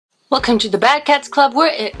Welcome to the Bad Cats Club,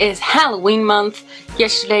 where it is Halloween month.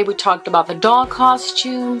 Yesterday we talked about the doll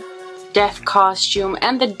costume, death costume,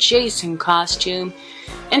 and the Jason costume.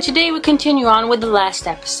 And today we continue on with the last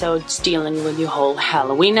episodes dealing with your whole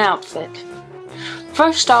Halloween outfit.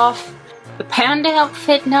 First off, the panda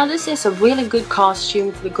outfit. Now this is a really good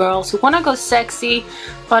costume for the girls who want to go sexy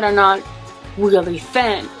but are not really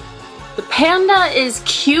thin. The panda is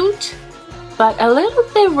cute but a little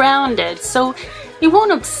bit rounded, so it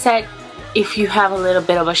won't upset if you have a little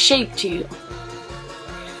bit of a shape to you.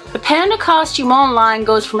 The panda costume online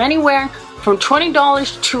goes from anywhere from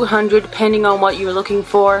 $20 to $200 depending on what you're looking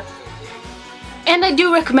for. And I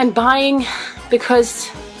do recommend buying because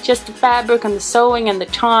just the fabric and the sewing and the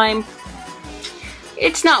time,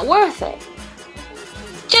 it's not worth it.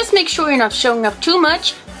 Just make sure you're not showing up too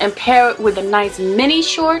much and pair it with a nice mini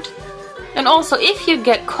short. And also, if you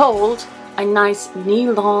get cold, a nice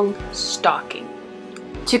knee-long stocking.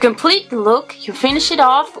 To complete the look, you finish it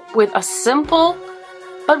off with a simple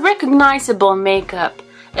but recognizable makeup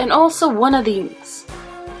and also one of these.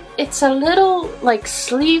 It's a little like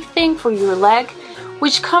sleeve thing for your leg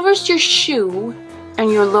which covers your shoe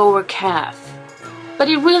and your lower calf. But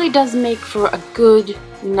it really does make for a good,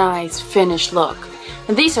 nice finished look.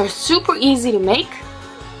 And these are super easy to make.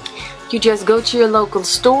 You just go to your local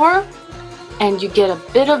store and you get a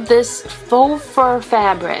bit of this faux fur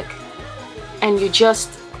fabric and you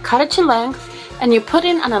just cut it to length and you put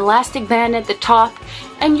in an elastic band at the top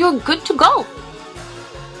and you're good to go.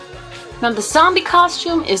 Now the zombie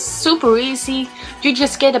costume is super easy. You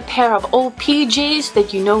just get a pair of old PJs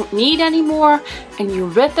that you don't need anymore and you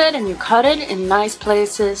rip it and you cut it in nice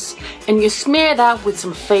places and you smear that with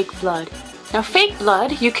some fake blood. Now fake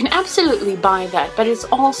blood, you can absolutely buy that, but it's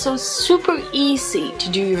also super easy to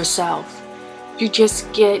do yourself. You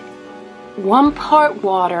just get 1 part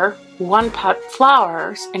water, 1 part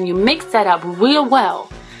flowers, and you mix that up real well.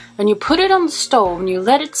 And you put it on the stove and you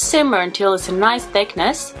let it simmer until it's a nice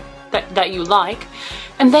thickness that you like.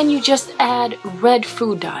 And then you just add red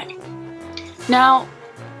food dye. Now,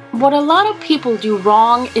 what a lot of people do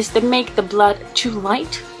wrong is they make the blood too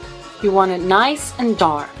light. You want it nice and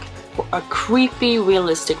dark for a creepy,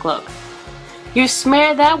 realistic look. You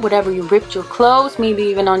smear that whatever you ripped your clothes, maybe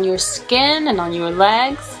even on your skin and on your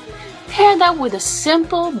legs. Pair that with a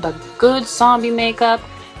simple but good zombie makeup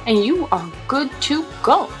and you are good to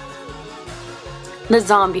go. The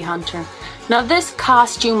zombie hunter. Now this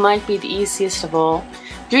costume might be the easiest of all.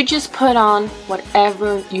 You just put on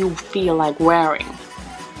whatever you feel like wearing.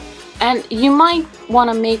 And you might want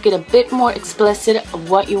to make it a bit more explicit of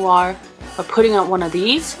what you are by putting on one of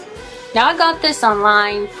these. Now I got this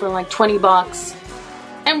online for like 20 bucks.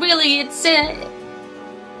 And really it's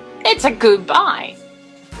a good buy.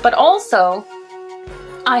 But also,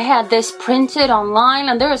 I had this printed online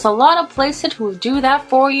and there's a lot of places who will do that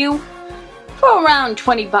for you for around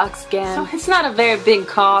 20 bucks again. So it's not a very big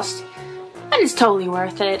cost and it's totally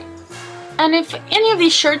worth it. And if any of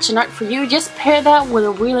these shirts are not for you, just pair that with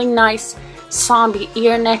a really nice zombie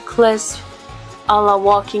ear necklace a la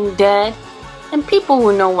Walking Dead and people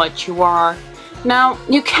will know what you are. Now,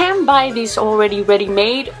 you can buy these already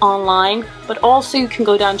ready-made online, but also you can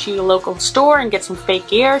go down to your local store and get some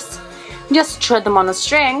fake ears. Just thread them on a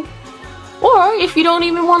string. Or if you don't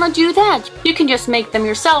even want to do that, you can just make them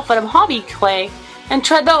yourself out of hobby clay and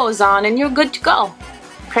thread those on and you're good to go.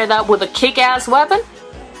 Pair that with a kick-ass weapon,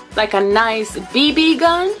 like a nice BB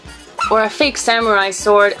gun or a fake samurai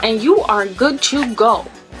sword, and you are good to go.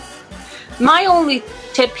 My only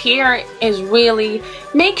tip here is really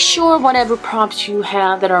make sure whatever props you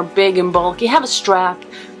have that are big and bulky have a strap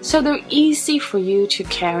so they're easy for you to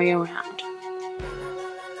carry around.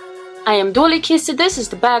 I am Dolikisse, this is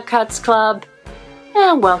the Bad Cats Club,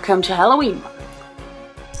 and welcome to Halloween month.